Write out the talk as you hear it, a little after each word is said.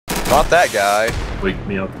Not that guy. Wake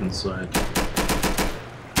me up inside.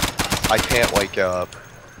 I can't wake up.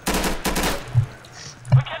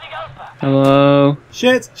 Hello.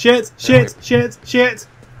 Shit!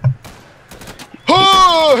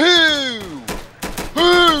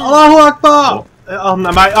 Allahu Akbar! Oh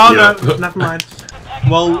no, no, never mind.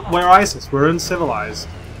 Well, we're ISIS. We're uncivilized.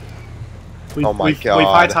 Oh my God. We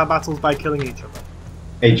fight our battles by killing each other.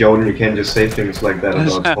 Hey Jordan, you can't just say things like that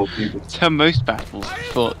about old people. That's how most battles are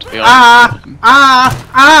fought, to be honest.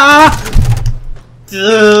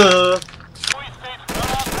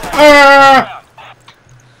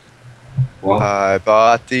 What? I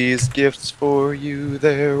bought these gifts for you,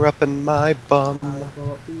 they're up in my bum.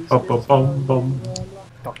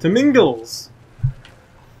 Dr. Mingles!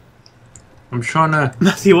 I'm trying to.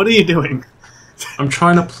 Matthew, what are you doing? I'm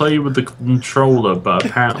trying to play with the controller, but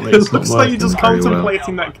apparently it's It not looks working like you're just very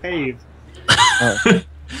contemplating that cave. well.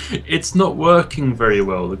 It's not working very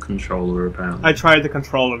well, the controller, apparently. I tried the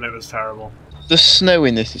controller and it was terrible. The snow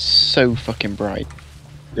in this is so fucking bright.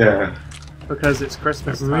 Yeah. Because it's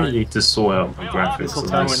Christmas I time. really need to sort out the graphics Mistletoe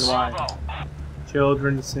of and this. wine.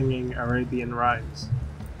 Children singing Arabian rhymes.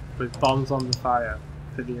 With bombs on the fire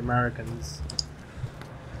for the Americans.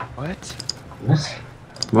 What? What?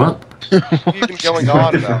 What? What are you even going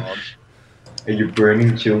on about? Are you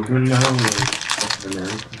burning children now?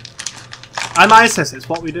 I'm ISIS, it's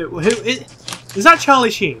what we do. Is that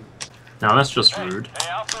Charlie Sheen? Now that's just rude.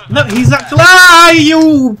 No, he's actually. Ah,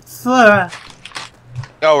 you!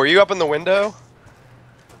 Oh, were you up in the window?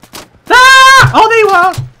 Ah! Oh, they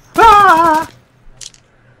were! Ah!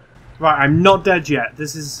 Right, I'm not dead yet.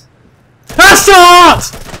 This is. Start!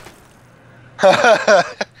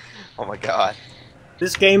 Oh my God.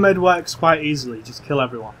 This game mode works quite easily. Just kill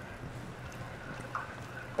everyone.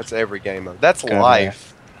 That's every game mode. That's God,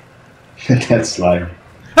 life. That's like.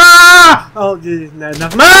 Ah! Oh, no,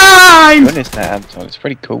 never mind! When is that, Anton? It's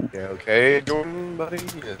pretty cool. Yeah, okay, Jordan, buddy.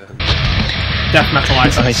 Death metal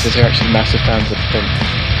ISIS. ISIS are actually massive fans of Pimp.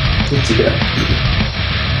 Yeah.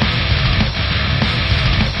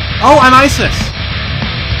 Oh, I'm ISIS!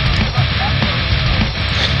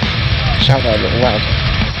 Shout out a little louder.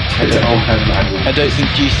 I don't think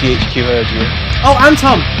GCHQ heard you. Oh,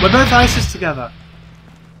 Anton! We're both ISIS together.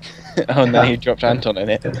 Oh no, you dropped Anton in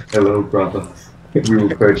it. Hello, brother. We will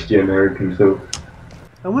purge the Americans, though.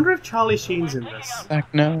 I wonder if Charlie Sheen's in this.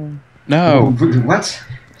 No. No. What?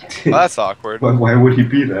 Well, that's awkward. Why would he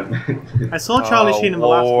be that? I saw Charlie Sheen in the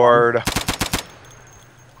last one. Lord.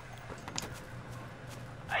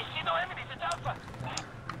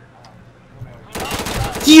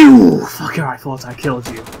 You fucker! I thought I killed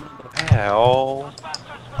you. Hell.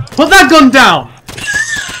 Put that gun down!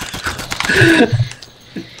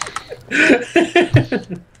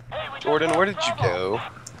 Jordan, where did you go?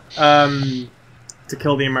 To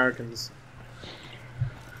kill the Americans.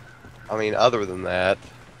 I mean, other than that.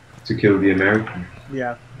 To kill the Americans.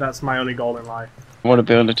 Yeah, that's my only goal in life. I want to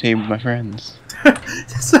build a team with my friends.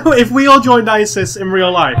 So, if we all joined ISIS in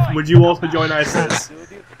real life, would you also join ISIS?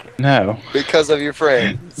 No. Because of your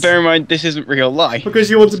friends. Bear in mind, this isn't real life. Because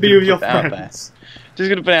you want to be with your Put it out friends. Just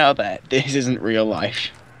gonna put it out there, this isn't real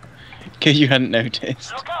life. In case you hadn't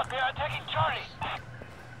noticed.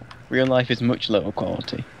 Real life is much lower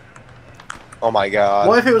quality. Oh my God.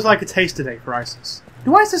 What if it was like a taster day for ISIS?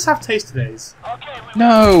 Do ISIS have taster days?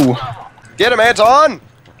 No! Get him, Anton!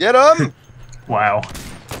 Get him! Wow.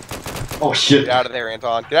 Oh shit! Get out of there,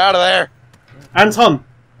 Anton. Get out of there! Anton!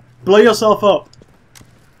 Blow yourself up!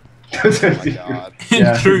 Oh my God.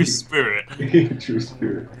 In true spirit. True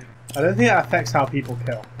spirit. I don't think that affects how people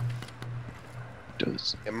kill. It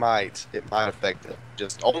does. It might. It might affect it.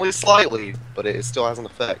 Just only slightly, but it still has an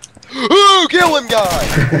effect. Ooh, kill him, guy!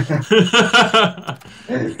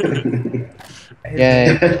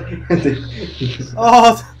 Yay.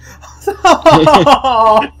 Oh!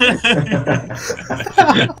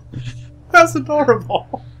 That's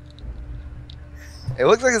adorable. It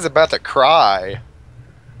looks like it's about to cry.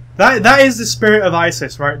 That is the spirit of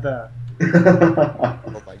ISIS right there.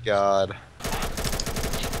 Oh my God.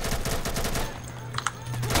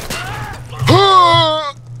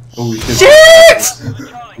 Oh Shit!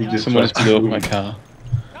 He just Someone has tried blew up to- my car.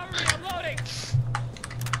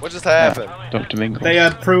 What just happened? Dr. Mingle. They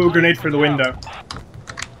threw a grenade through the window.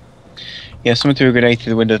 Yeah, someone threw a grenade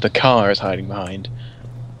through the window the car is hiding behind.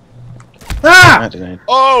 I Ah! don't know.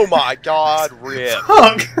 Oh my God, rip.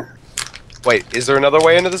 Fuck! Wait, is there another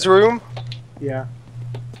way into this room? Yeah.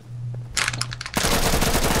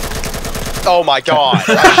 Oh my God.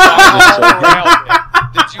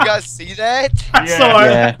 Did you guys see that? I saw it.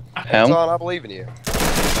 Yeah. Anton, Hell. I believe in you.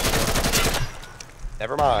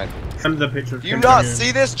 Never mind. Send the picture of Do you Kim not Jong-un.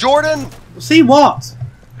 see this, Jordan? See what?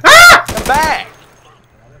 Ah! Come back!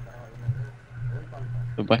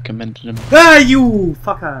 I recommended him. Ah, you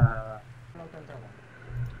fucker!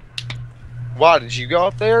 Why, did you go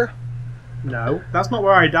up there? No, that's not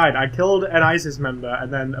where I died. I killed an ISIS member,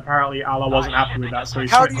 and then apparently Allah wasn't happy with that, so he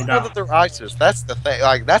How shot do me you know down. that they're ISIS? That's the thing.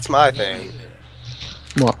 Like, that's my thing.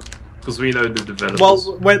 What? Because we know the developers.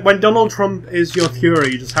 Well, when Donald Trump is your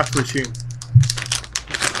Fuhrer, you just have to assume.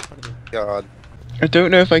 God. I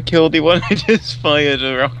don't know if I killed anyone. I just fired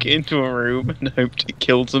a rocket into a room and hoped it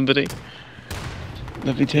killed somebody.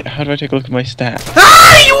 Let me how do I take a look at my stats?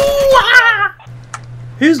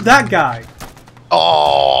 Who's that guy?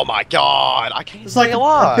 Oh my God! I can't It's like stay a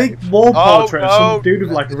alive. big wall portrait of some dude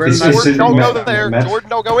with like a really This nice. is Jordan, don't Matt, go there. Matt. Jordan,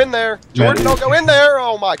 don't go in there. Jordan, don't go in there.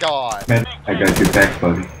 Oh my God! Man, I got your back,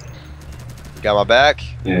 buddy. You got my back.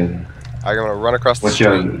 Yeah. I'm gonna run across the What's street.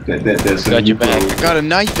 your... There's a Got your new back. pro- I got a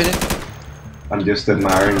knife in it. I'm just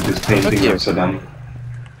admiring this painting you. of Saddam.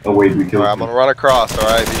 Oh wait, we killed Alright, I'm him. gonna run across. All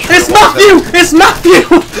right. Be sure It's to watch Matthew! It's Matthew!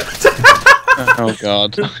 Oh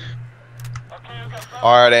god. that.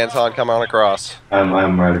 All right, Anton, come on across. I'm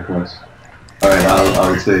right across. Alright,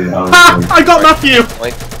 I'll say... Ah, I got Matthew!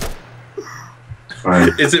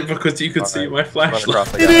 Alright. Is it because you could see my Run flashlight?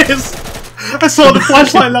 across the It is! I saw the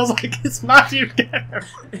flashlight and I was like, it's Matthew again!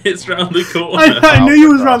 It's round the corner. I knew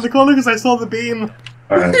you was around the corner because I saw the beam.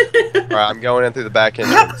 Alright. Alright, I'm going in through the back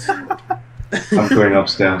entrance. I'm going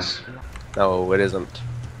upstairs. No, it isn't.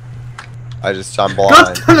 I'm God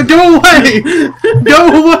blind. damn it, go away!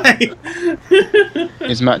 Go away!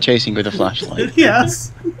 Is Matt chasing with a flashlight?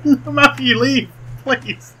 Yes! Matthew, leave,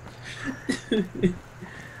 please.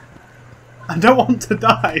 I don't want to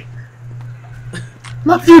die.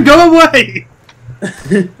 Matthew, go away!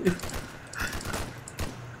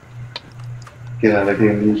 Get out of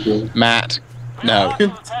here, Nico. Matt. No.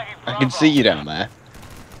 I can see you down there.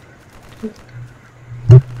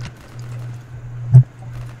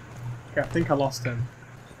 Okay, I think I lost him.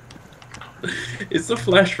 Is the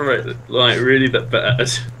flashlight like really that bad?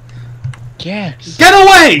 Yes. Get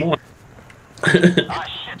away!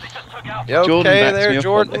 You okay Jordan backs me there, up on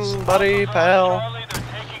Jordan, this. buddy, pal?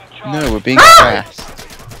 No, we're being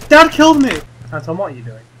harassed. Dad killed me! Anton, what are you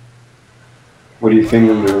doing? What do you think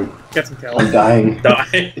I'm doing? Get some I'm kills. dying.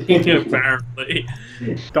 Dying, apparently.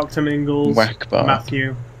 Dr. Mingles, Whack bar.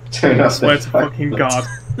 Matthew, Turn I off swear that to fucking God.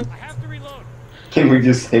 Can we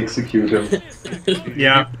just execute him?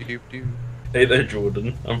 Yeah, Hey there,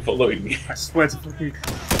 Jordan. I'm following you. I swear to fucking...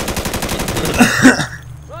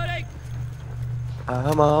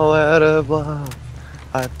 I'm all out of love.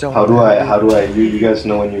 I don't. How do I, you guys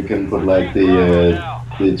know when you can put like the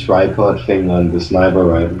tripod thing on the sniper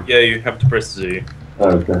rifle? Yeah, you have to press Z. Oh,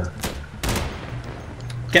 okay.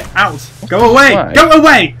 Get out! Go away! Why? Go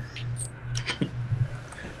away!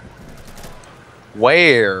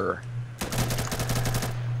 Where?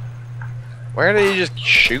 Where did he just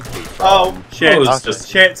shoot me from? Oh, shit. Oh, it's just-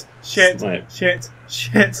 Shit. Shit. Snipe. Shit.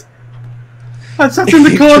 Shit. I'm sat in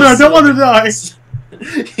the corner, I don't want to die!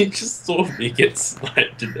 He just saw me get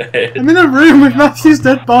sniped in the head. I'm in a room with Matthew's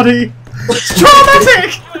dead body! It's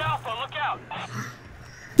traumatic!